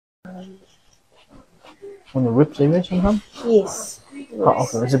On the ribs area sometimes? Yes. How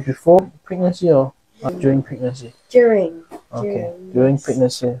often? Is it before pregnancy or during pregnancy? During. Okay, during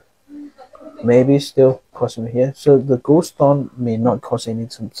pregnancy. Maybe still causing here. So the gallstone may not cause any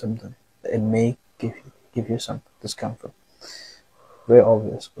symptom. It may give you some discomfort. Very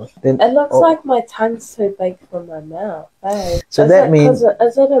obvious. Then, It looks like my tongue's too big for my mouth. Hey. So that means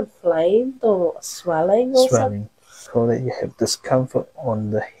is it inflamed or swelling or swelling. So that you have discomfort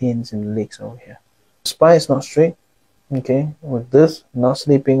on the hands and legs over here. Spine is not straight. Okay, with this, not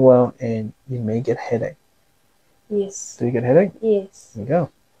sleeping well, and you may get headache. Yes. Do you get headache? Yes. There you go.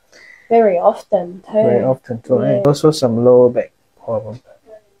 Very often too. Very often too. Yeah. Also some lower back problem.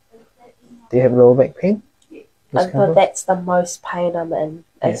 Do you have lower back pain? But that's the most pain I'm in.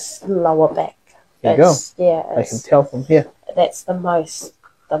 It's lower back. There you go. Yeah. I can tell from here. That's the most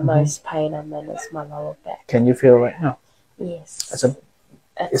pain I'm in is my lower back. Can you feel right now? Yes.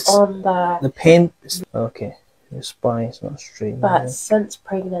 It's on the pain is okay. Your spine is not straight. But since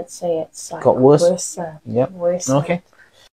pregnancy, it's like got worse. Worse. Okay.